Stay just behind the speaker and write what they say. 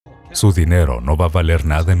Su dinero no va a valer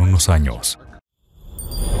nada en unos años.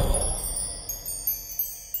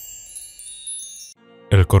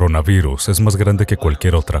 El coronavirus es más grande que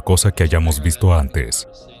cualquier otra cosa que hayamos visto antes.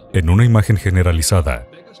 En una imagen generalizada,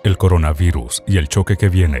 el coronavirus y el choque que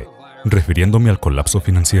viene, refiriéndome al colapso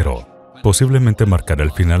financiero, posiblemente marcará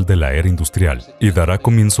el final de la era industrial y dará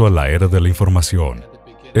comienzo a la era de la información.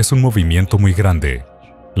 Es un movimiento muy grande.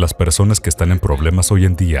 Las personas que están en problemas hoy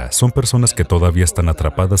en día son personas que todavía están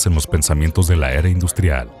atrapadas en los pensamientos de la era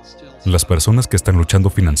industrial. Las personas que están luchando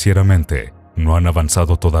financieramente no han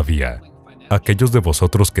avanzado todavía. Aquellos de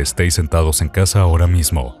vosotros que estéis sentados en casa ahora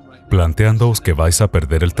mismo, planteándoos que vais a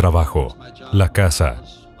perder el trabajo, la casa,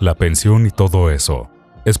 la pensión y todo eso,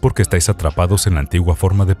 es porque estáis atrapados en la antigua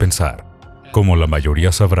forma de pensar. Como la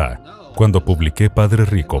mayoría sabrá, cuando publiqué Padre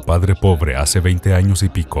Rico, Padre Pobre hace 20 años y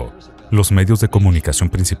pico, los medios de comunicación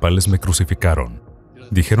principales me crucificaron.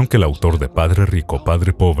 Dijeron que el autor de Padre Rico,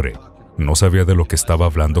 Padre Pobre no sabía de lo que estaba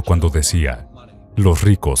hablando cuando decía: los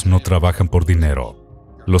ricos no trabajan por dinero.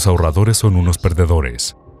 Los ahorradores son unos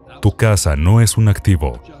perdedores. Tu casa no es un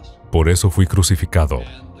activo. Por eso fui crucificado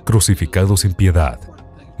sin piedad.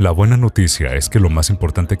 La buena noticia es que lo más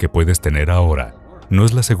importante que puedes tener ahora no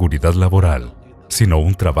es la seguridad laboral, sino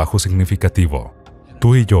un trabajo significativo.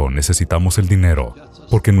 Tú y yo necesitamos el dinero,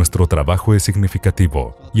 porque nuestro trabajo es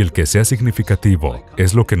significativo, y el que sea significativo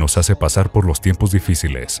es lo que nos hace pasar por los tiempos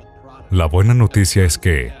difíciles. La buena noticia es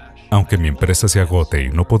que, aunque mi empresa se agote y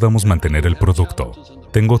no podamos mantener el producto,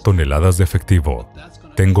 tengo toneladas de efectivo,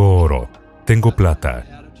 tengo oro, tengo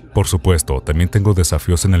plata. Por supuesto, también tengo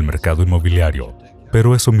desafíos en el mercado inmobiliario,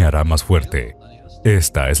 pero eso me hará más fuerte.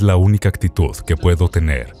 Esta es la única actitud que puedo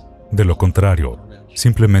tener. De lo contrario,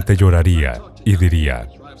 simplemente lloraría y diría: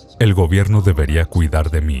 el gobierno debería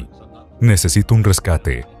cuidar de mí. Necesito un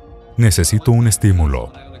rescate, necesito un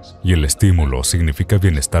estímulo, y el estímulo significa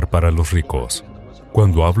bienestar para los ricos.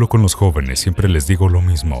 Cuando hablo con los jóvenes siempre les digo lo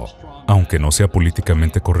mismo, aunque no sea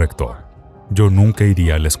políticamente correcto. Yo nunca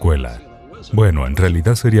iría a la escuela. Bueno, en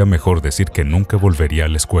realidad sería mejor decir que nunca volvería a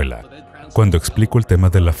la escuela. Cuando explico el tema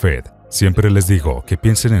de la Fed, siempre les digo que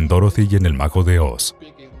piensen en Dorothy y en el mago de Oz.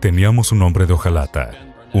 Teníamos un hombre de hojalata,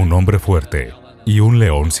 un hombre fuerte y un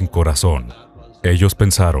león sin corazón. Ellos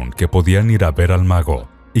pensaron que podían ir a ver al mago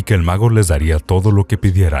y que el mago les daría todo lo que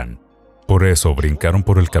pidieran. Por eso brincaron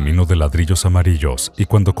por el camino de ladrillos amarillos y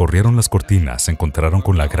cuando corrieron las cortinas se encontraron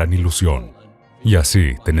con la gran ilusión. Y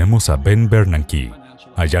así tenemos a Ben Bernanke,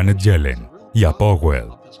 a Janet Yellen y a Powell.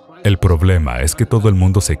 El problema es que todo el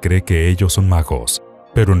mundo se cree que ellos son magos,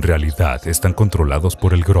 pero en realidad están controlados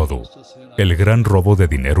por el Grodu, el gran robo de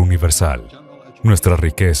dinero universal. Nuestra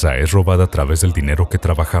riqueza es robada a través del dinero que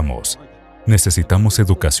trabajamos. Necesitamos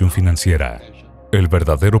educación financiera. El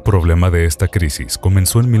verdadero problema de esta crisis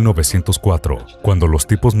comenzó en 1904, cuando los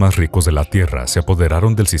tipos más ricos de la Tierra se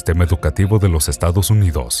apoderaron del sistema educativo de los Estados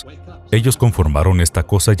Unidos. Ellos conformaron esta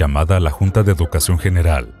cosa llamada la Junta de Educación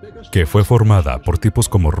General, que fue formada por tipos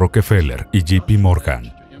como Rockefeller y JP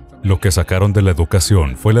Morgan. Lo que sacaron de la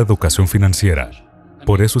educación fue la educación financiera.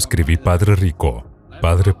 Por eso escribí Padre Rico,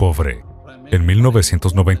 Padre Pobre. En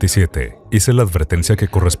 1997 hice la advertencia que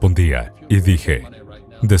correspondía y dije: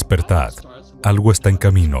 despertad. Algo está en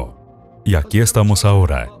camino. Y aquí estamos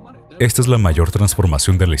ahora. Esta es la mayor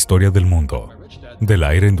transformación de la historia del mundo. De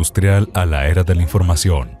la era industrial a la era de la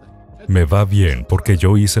información. Me va bien porque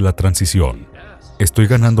yo hice la transición. Estoy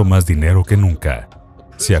ganando más dinero que nunca.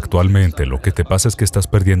 Si actualmente lo que te pasa es que estás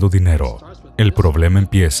perdiendo dinero, el problema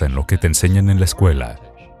empieza en lo que te enseñan en la escuela.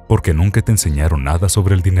 Porque nunca te enseñaron nada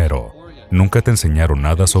sobre el dinero. Nunca te enseñaron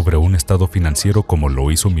nada sobre un estado financiero como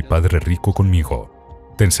lo hizo mi padre rico conmigo.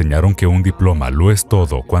 Te enseñaron que un diploma lo es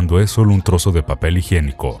todo cuando es solo un trozo de papel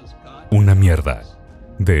higiénico. Una mierda.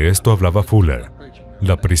 De esto hablaba Fuller.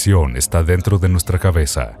 La prisión está dentro de nuestra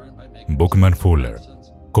cabeza. Buckman Fuller.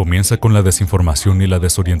 Comienza con la desinformación y la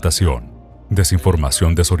desorientación.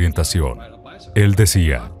 Desinformación, desorientación. Él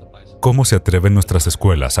decía: ¿cómo se atreven nuestras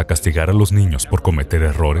escuelas a castigar a los niños por cometer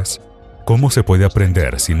errores? ¿Cómo se puede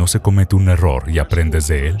aprender si no se comete un error y aprendes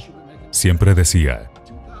de él? Siempre decía: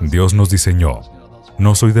 Dios nos diseñó.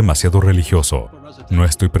 No soy demasiado religioso, no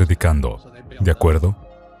estoy predicando, ¿de acuerdo?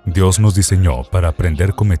 Dios nos diseñó para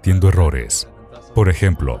aprender cometiendo errores. Por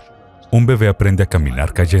ejemplo, un bebé aprende a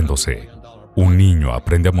caminar cayéndose. Un niño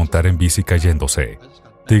aprende a montar en bici cayéndose.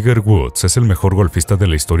 Tiger Woods es el mejor golfista de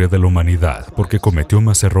la historia de la humanidad porque cometió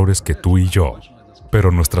más errores que tú y yo. Pero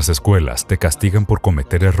nuestras escuelas te castigan por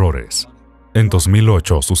cometer errores. En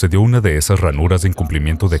 2008 sucedió una de esas ranuras de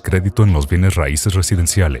incumplimiento de crédito en los bienes raíces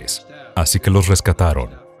residenciales, así que los rescataron.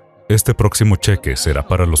 Este próximo cheque será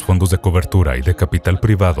para los fondos de cobertura y de capital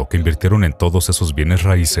privado que invirtieron en todos esos bienes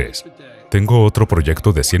raíces. Tengo otro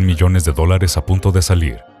proyecto de $100 millones a punto de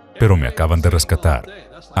salir, pero me acaban de rescatar.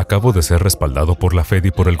 Acabo de ser respaldado por la Fed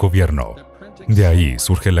y por el gobierno. De ahí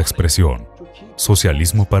surge la expresión,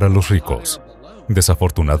 socialismo para los ricos.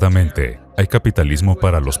 Desafortunadamente, hay capitalismo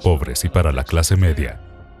para los pobres y para la clase media.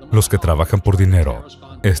 Los que trabajan por dinero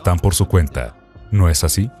están por su cuenta. ¿No es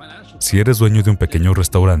así? Si eres dueño de un pequeño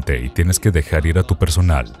restaurante y tienes que dejar ir a tu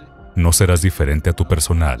personal, no serás diferente a tu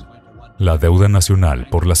personal. La deuda nacional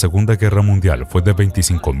por la Segunda Guerra Mundial fue de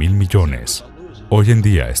 25,000 millones. Hoy en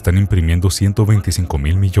día están imprimiendo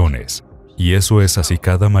 125,000 millones. Y eso es así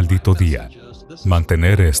cada maldito día.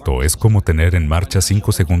 Mantener esto es como tener en marcha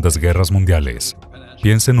 5 segundas guerras mundiales.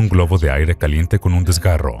 Piensa en un globo de aire caliente con un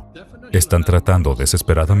desgarro. Están tratando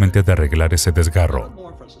desesperadamente de arreglar ese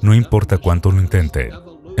desgarro. No importa cuánto lo intenten,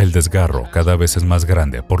 el desgarro cada vez es más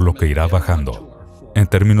grande, por lo que irá bajando. En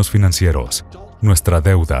términos financieros, nuestra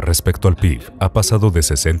deuda respecto al PIB ha pasado de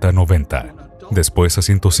 60 a 90, después a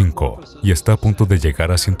 105 y está a punto de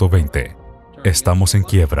llegar a 120. Estamos en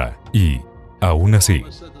quiebra y, aún así,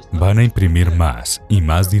 van a imprimir más y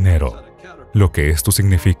más dinero. Lo que esto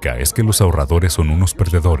significa es que los ahorradores son unos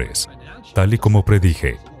perdedores. Tal y como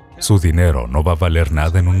predije, su dinero no va a valer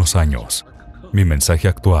nada en unos años. Mi mensaje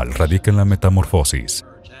actual radica en la metamorfosis.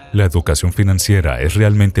 La educación financiera es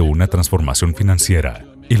realmente una transformación financiera,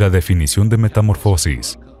 y la definición de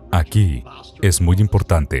metamorfosis aquí es muy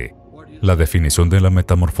importante. La definición de la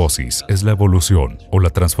metamorfosis es la evolución o la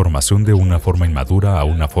transformación de una forma inmadura a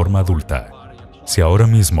una forma adulta. Si ahora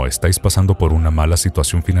mismo estáis pasando por una mala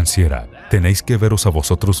situación financiera, tenéis que veros a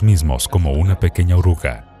vosotros mismos como una pequeña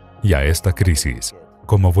oruga, y a esta crisis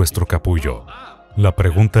como vuestro capullo. La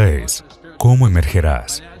pregunta es, ¿cómo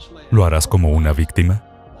emergerás? ¿Lo harás como una víctima?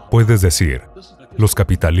 Puedes decir, los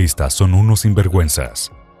capitalistas son unos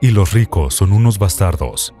sinvergüenzas y los ricos son unos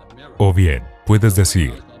bastardos. O bien, puedes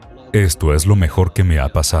decir, esto es lo mejor que me ha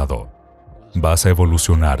pasado. Vas a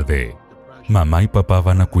evolucionar de, mamá y papá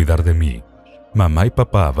van a cuidar de mí. Mamá y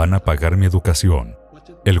papá van a pagar mi educación.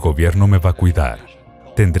 El gobierno me va a cuidar.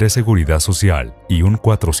 Tendré seguridad social y un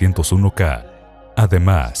 401k.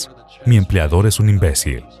 Además, mi empleador es un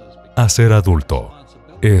imbécil. A ser adulto.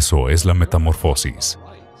 Eso es la metamorfosis.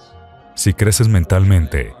 Si creces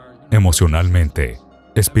mentalmente, emocionalmente,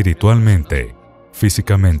 espiritualmente,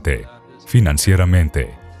 físicamente,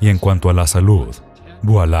 financieramente y en cuanto a la salud,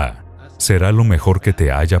 voilà, será lo mejor que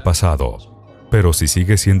te haya pasado. Pero si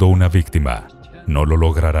sigues siendo una víctima, no lo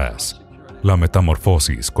lograrás. La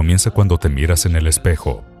metamorfosis comienza cuando te miras en el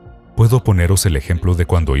espejo. Puedo poneros el ejemplo de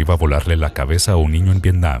cuando iba a volarle la cabeza a un niño en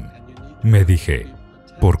Vietnam. Me dije,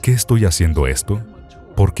 ¿por qué estoy haciendo esto?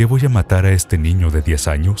 ¿Por qué voy a matar a este niño de 10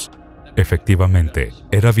 años? Efectivamente,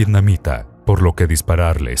 era vietnamita, por lo que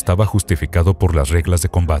dispararle estaba justificado por las reglas de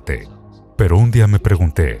combate. Pero un día me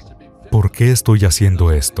pregunté, ¿por qué estoy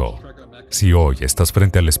haciendo esto? Si hoy estás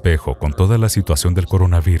frente al espejo con toda la situación del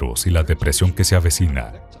coronavirus y la depresión que se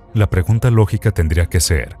avecina, la pregunta lógica tendría que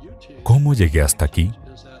ser, ¿cómo llegué hasta aquí?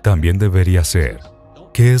 También debería ser,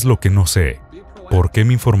 ¿qué es lo que no sé? ¿Por qué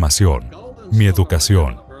mi información, mi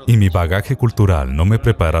educación y mi bagaje cultural no me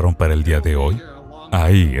prepararon para el día de hoy?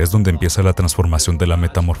 Ahí es donde empieza la transformación de la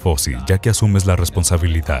metamorfosis, ya que asumes la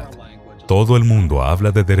responsabilidad. Todo el mundo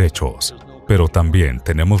habla de derechos, pero también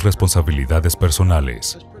tenemos responsabilidades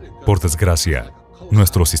personales. Por desgracia,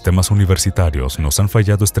 nuestros sistemas universitarios nos han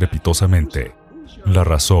fallado estrepitosamente. La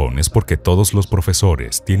razón es porque todos los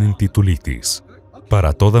profesores tienen titulitis.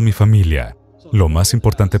 Para toda mi familia, lo más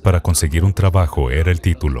importante para conseguir un trabajo era el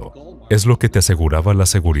título. Es lo que te aseguraba la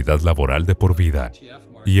seguridad laboral de por vida.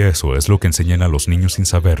 Y eso es lo que enseñan a los niños sin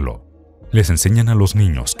saberlo. Les enseñan a los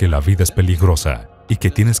niños que la vida es peligrosa y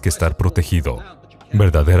que tienes que estar protegido.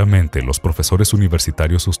 Verdaderamente, los profesores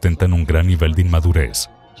universitarios sustentan un gran nivel de inmadurez.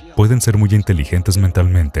 Pueden ser muy inteligentes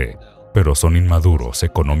mentalmente, pero son inmaduros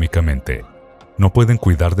económicamente. No pueden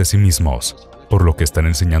cuidar de sí mismos, por lo que están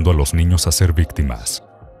enseñando a los niños a ser víctimas.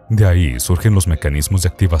 De ahí surgen los mecanismos de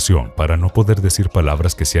activación para no poder decir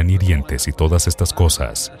palabras que sean hirientes y todas estas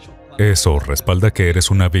cosas. Eso respalda que eres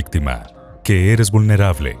una víctima, que eres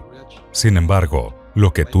vulnerable. Sin embargo,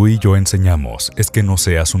 lo que tú y yo enseñamos es que no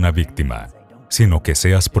seas una víctima, sino que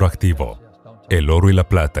seas proactivo. El oro y la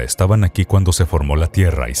plata estaban aquí cuando se formó la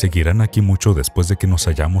tierra y seguirán aquí mucho después de que nos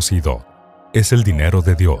hayamos ido. Es el dinero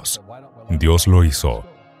de Dios. Dios lo hizo.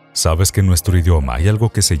 Sabes que en nuestro idioma hay algo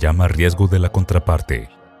que se llama riesgo de la contraparte.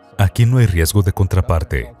 Aquí no hay riesgo de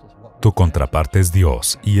contraparte. Tu contraparte es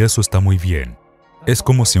Dios y eso está muy bien. Es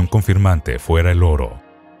como si un confirmante fuera el oro.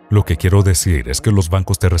 Lo que quiero decir es que los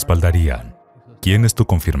bancos te respaldarían. ¿Quién es tu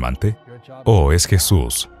confirmante? Oh, es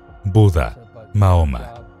Jesús, Buda,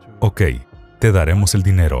 Mahoma. Ok, te daremos el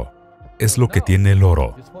dinero. Es lo que tiene el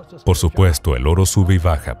oro. Por supuesto, el oro sube y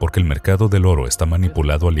baja porque el mercado del oro está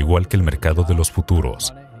manipulado al igual que el mercado de los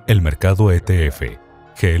futuros, el mercado ETF,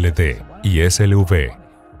 GLD y SLV.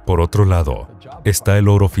 Por otro lado, está el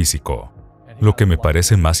oro físico. Lo que me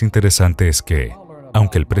parece más interesante es que,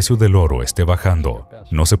 aunque el precio del oro esté bajando,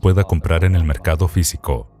 no se pueda comprar en el mercado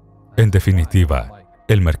físico. En definitiva,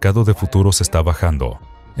 el mercado de futuros está bajando,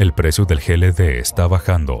 el precio del GLD está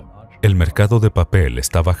bajando, el mercado de papel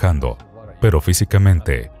está bajando, pero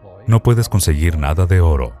físicamente no puedes conseguir nada de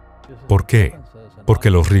oro. ¿Por qué? Porque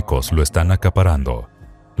los ricos lo están acaparando.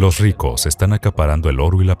 Los ricos están acaparando el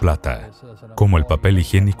oro y la plata, como el papel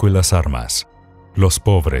higiénico y las armas. Los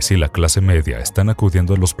pobres y la clase media están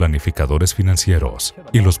acudiendo a los planificadores financieros,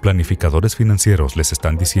 y los planificadores financieros les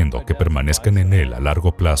están diciendo que permanezcan en él a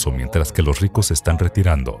largo plazo mientras que los ricos se están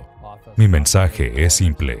retirando. Mi mensaje es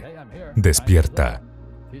simple: despierta.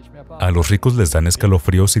 A los ricos les dan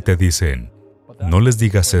escalofríos y te dicen: no les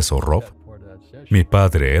digas eso, Rob. Mi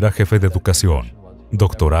padre era jefe de educación,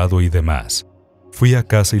 doctorado y demás. Fui a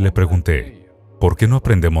casa y le pregunté: ¿por qué no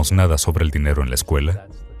aprendemos nada sobre el dinero en la escuela?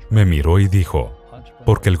 Me miró y dijo: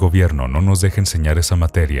 porque el gobierno no nos deja enseñar esa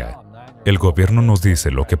materia. El gobierno nos dice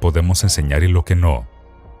lo que podemos enseñar y lo que no.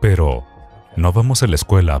 Pero, ¿no vamos a la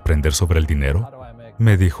escuela a aprender sobre el dinero?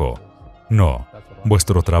 Me dijo: no,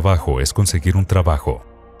 vuestro trabajo es conseguir un trabajo.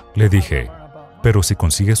 Le dije: pero si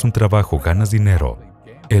consigues un trabajo ganas dinero.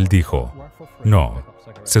 Él dijo: no,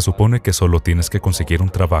 se supone que solo tienes que conseguir un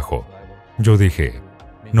trabajo. Yo dije: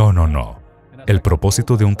 no. ¿El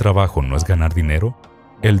propósito de un trabajo no es ganar dinero?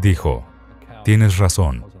 Él dijo: tienes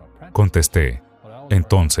razón. Contesté: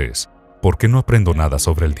 entonces, ¿por qué no aprendo nada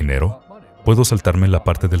sobre el dinero? Puedo saltarme la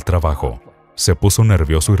parte del trabajo. Se puso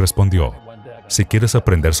nervioso y respondió: si quieres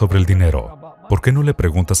aprender sobre el dinero, ¿por qué no le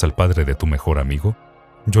preguntas al padre de tu mejor amigo?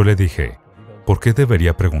 Yo le dije: ¿por qué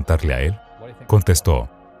debería preguntarle a él? Contestó: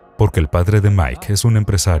 porque el padre de Mike es un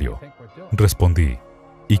empresario. Respondí: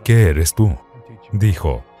 ¿y qué eres tú?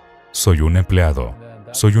 Dijo: soy un empleado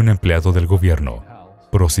del gobierno.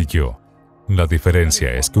 Prosiguió: la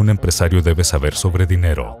diferencia es que un empresario debe saber sobre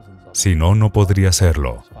dinero, si no, no podría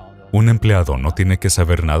hacerlo. Un empleado no tiene que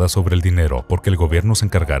saber nada sobre el dinero porque el gobierno se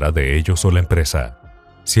encargará de ellos o la empresa.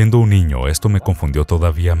 Siendo un niño, esto me confundió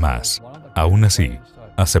todavía más. Aún así,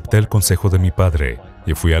 acepté el consejo de mi padre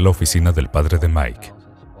y fui a la oficina del padre de Mike.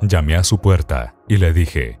 Llamé a su puerta y le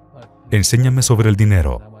dije: enséñame sobre el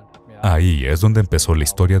dinero. Ahí es donde empezó la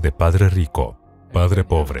historia de padre rico, padre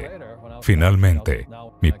pobre. Finalmente,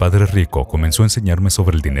 mi padre rico comenzó a enseñarme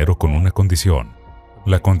sobre el dinero con una condición.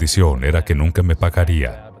 La condición era que nunca me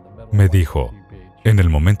pagaría. Me dijo: en el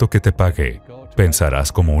momento que te pague,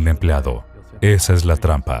 pensarás como un empleado. Esa es la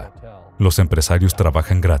trampa. Los empresarios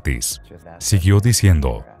trabajan gratis. Siguió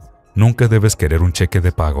diciendo: nunca debes querer un cheque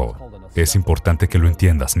de pago. Es importante que lo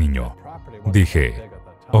entiendas, niño. Dije: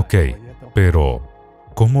 ok, pero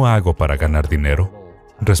 ¿cómo hago para ganar dinero?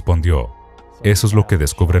 Respondió: eso es lo que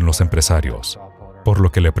descubren los empresarios. Por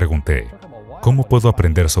lo que le pregunté: ¿cómo puedo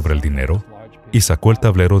aprender sobre el dinero? Y sacó el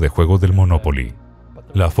tablero de juego del Monopoly.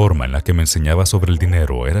 La forma en la que me enseñaba sobre el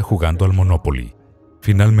dinero era jugando al Monopoly.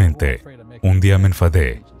 Finalmente, un día me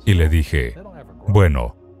enfadé y le dije: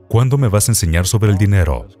 bueno, ¿cuándo me vas a enseñar sobre el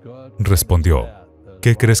dinero? Respondió: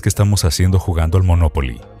 ¿qué crees que estamos haciendo jugando al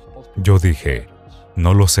Monopoly? Yo dije: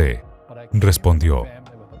 no lo sé. Respondió: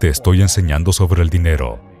 te estoy enseñando sobre el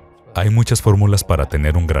dinero. Hay muchas fórmulas para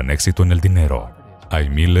tener un gran éxito en el dinero. Hay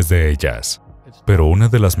miles de ellas. Pero una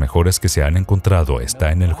de las mejores que se han encontrado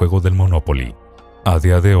está en el juego del Monopoly. A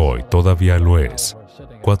día de hoy todavía lo es.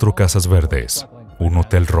 4 casas verdes, un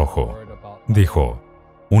hotel rojo. Dijo: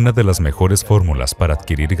 una de las mejores fórmulas para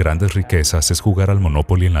adquirir grandes riquezas es jugar al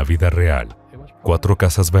Monopoly en la vida real. 4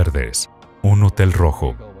 casas verdes, un hotel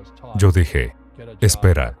rojo. Yo dije: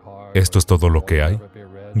 espera, ¿esto es todo lo que hay?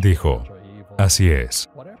 Dijo: así es.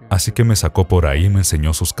 Así que me sacó por ahí y me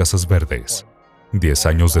enseñó sus casas verdes. 10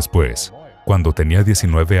 años después, cuando tenía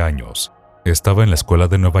 19 años, estaba en la escuela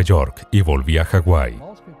de Nueva York y volví a Hawái.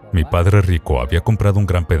 Mi padre rico había comprado un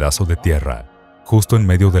gran pedazo de tierra, justo en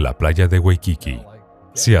medio de la playa de Waikiki.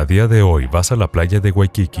 Si a día de hoy vas a la playa de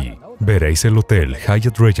Waikiki, veréis el hotel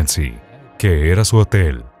Hyatt Regency, que era su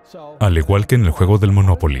hotel. Al igual que en el juego del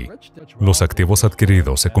Monopoly, los activos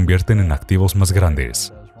adquiridos se convierten en activos más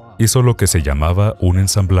grandes. Hizo lo que se llamaba un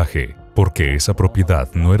ensamblaje, porque esa propiedad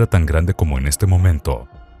no era tan grande como en este momento.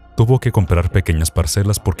 Tuvo que comprar pequeñas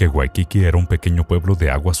parcelas porque Waikiki era un pequeño pueblo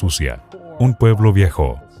de agua sucia, un pueblo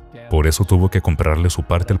viejo. Por eso tuvo que comprarle su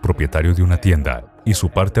parte al propietario de una tienda y su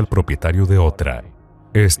parte al propietario de otra.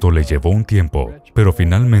 Esto le llevó un tiempo, pero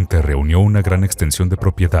finalmente reunió una gran extensión de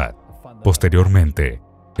propiedad. Posteriormente,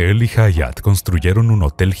 él y Hyatt construyeron un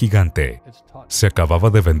hotel gigante. Se acababa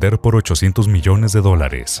de vender por $800 millones.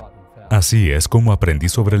 Así es como aprendí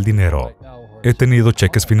sobre el dinero. He tenido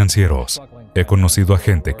cheques financieros. He conocido a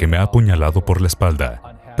gente que me ha apuñalado por la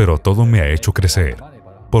espalda, pero todo me ha hecho crecer,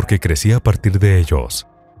 porque crecí a partir de ellos.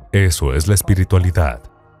 Eso es la espiritualidad.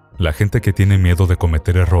 La gente que tiene miedo de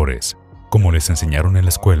cometer errores, como les enseñaron en la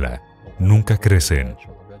escuela, nunca crecen,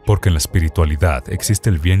 porque en la espiritualidad existe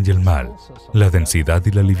el bien y el mal, la densidad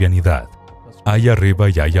y la livianidad. Hay arriba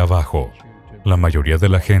y hay abajo. La mayoría de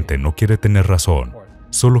la gente no quiere tener razón,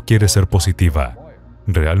 solo quiere ser positiva.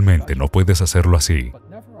 Realmente no puedes hacerlo así.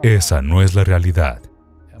 Esa no es la realidad.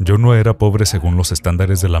 Yo no era pobre según los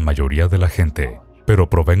estándares de la mayoría de la gente, pero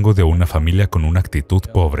provengo de una familia con una actitud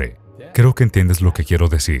pobre. Creo que entiendes lo que quiero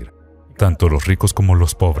decir. Tanto los ricos como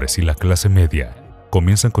los pobres y la clase media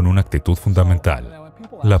comienzan con una actitud fundamental.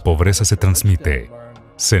 La pobreza se transmite.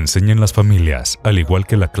 Se enseña en las familias, al igual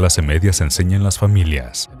que la clase media se enseña en las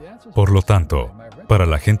familias. Por lo tanto, para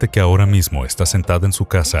la gente que ahora mismo está sentada en su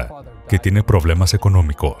casa, que tiene problemas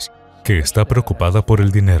económicos, que está preocupada por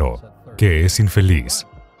el dinero, que es infeliz,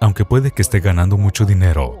 aunque puede que esté ganando mucho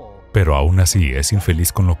dinero, pero aún así es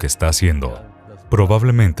infeliz con lo que está haciendo.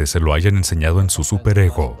 Probablemente se lo hayan enseñado en su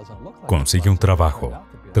superego. Consigue un trabajo,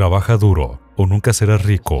 trabaja duro, o nunca serás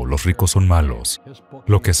rico, los ricos son malos.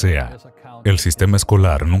 Lo que sea. El sistema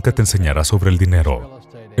escolar nunca te enseñará sobre el dinero.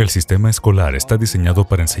 El sistema escolar está diseñado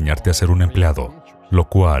para enseñarte a ser un empleado, lo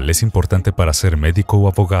cual es importante para ser médico o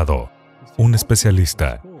abogado, un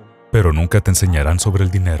especialista, pero nunca te enseñarán sobre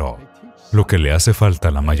el dinero. Lo que le hace falta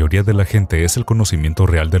a la mayoría de la gente es el conocimiento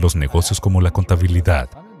real de los negocios como la contabilidad,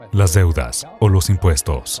 las deudas o los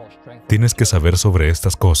impuestos. Tienes que saber sobre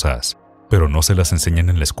estas cosas, pero no se las enseñan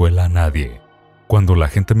en la escuela a nadie. Cuando la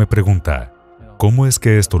gente me pregunta, ¿cómo es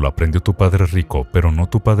que esto lo aprendió tu padre rico, pero no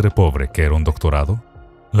tu padre pobre que era un doctorado?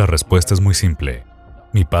 La respuesta es muy simple.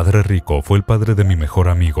 Mi padre rico fue el padre de mi mejor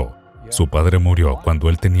amigo. Su padre murió cuando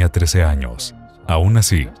él tenía 13 años. Aún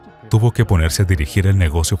así, tuvo que ponerse a dirigir el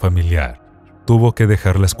negocio familiar. Tuvo que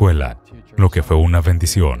dejar la escuela, lo que fue una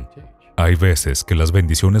bendición. Hay veces que las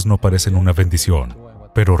bendiciones no parecen una bendición,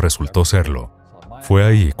 pero resultó serlo. Fue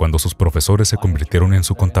ahí cuando sus profesores se convirtieron en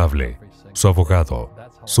su contable, su abogado,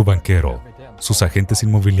 su banquero, sus agentes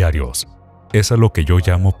inmobiliarios. Es a lo que yo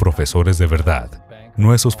llamo profesores de verdad,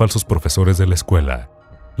 no esos falsos profesores de la escuela.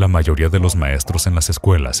 La mayoría de los maestros en las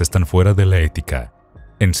escuelas están fuera de la ética.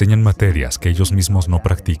 Enseñan materias que ellos mismos no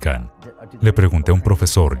practican. Le pregunté a un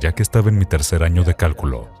profesor, ya que estaba en mi tercer año de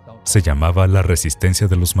cálculo. Se llamaba la resistencia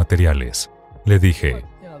de los materiales. Le dije,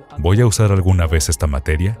 ¿voy a usar alguna vez esta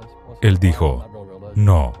materia? Él dijo,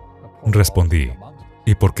 no. Respondí,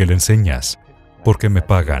 ¿y por qué le enseñas? Porque me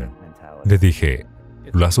pagan. Le dije,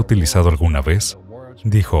 ¿lo has utilizado alguna vez?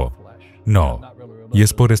 Dijo, no. Y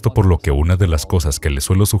es por esto por lo que una de las cosas que le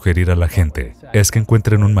suelo sugerir a la gente es que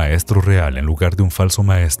encuentren un maestro real en lugar de un falso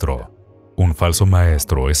maestro. Un falso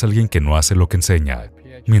maestro es alguien que no hace lo que enseña,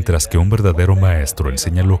 mientras que un verdadero maestro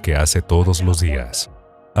enseña lo que hace todos los días.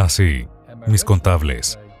 Así, mis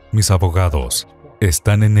contables, mis abogados,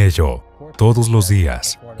 están en ello todos los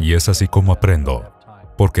días, y es así como aprendo.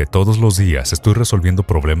 Porque todos los días estoy resolviendo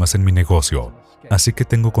problemas en mi negocio, así que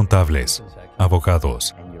tengo contables,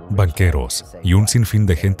 abogados, banqueros y un sinfín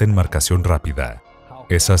de gente en marcación rápida.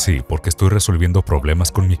 Es así porque estoy resolviendo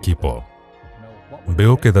problemas con mi equipo.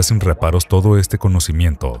 Veo que das sin reparos todo este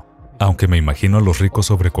conocimiento, aunque me imagino a los ricos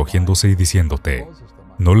sobrecogiéndose y diciéndote,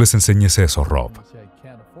 no les enseñes eso, Rob.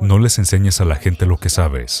 No les enseñes a la gente lo que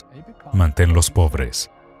sabes. Manténlos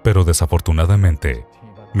pobres. Pero desafortunadamente,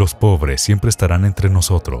 los pobres siempre estarán entre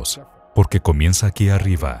nosotros, porque comienza aquí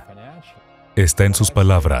arriba. Está en sus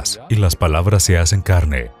palabras, y las palabras se hacen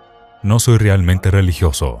carne. No soy realmente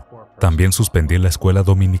religioso. También suspendí la escuela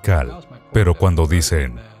dominical. Pero cuando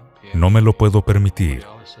dicen, no me lo puedo permitir,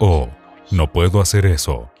 o no puedo hacer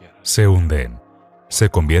eso, se hunden. Se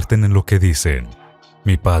convierten en lo que dicen.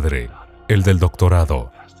 Mi padre, el del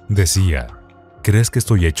doctorado, decía, ¿crees que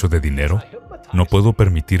estoy hecho de dinero? No puedo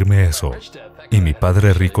permitirme eso. Y mi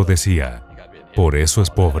padre rico decía, por eso es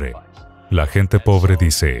pobre. La gente pobre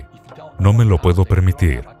dice, no me lo puedo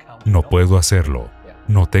permitir, no puedo hacerlo,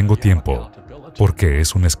 no tengo tiempo, porque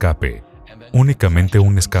es un escape, únicamente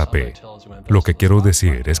un escape. Lo que quiero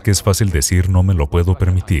decir es que es fácil decir no me lo puedo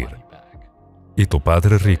permitir. Y tu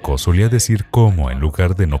padre rico solía decir cómo en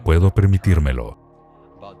lugar de no puedo permitírmelo.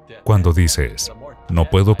 Cuando dices, no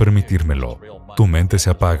puedo permitírmelo, tu mente se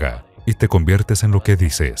apaga y te conviertes en lo que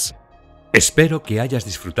dices. Espero que hayas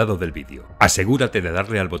disfrutado del vídeo. Asegúrate de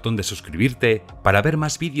darle al botón de suscribirte para ver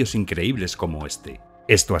más vídeos increíbles como este.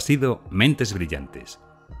 Esto ha sido Mentes Brillantes.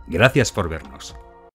 Gracias por vernos.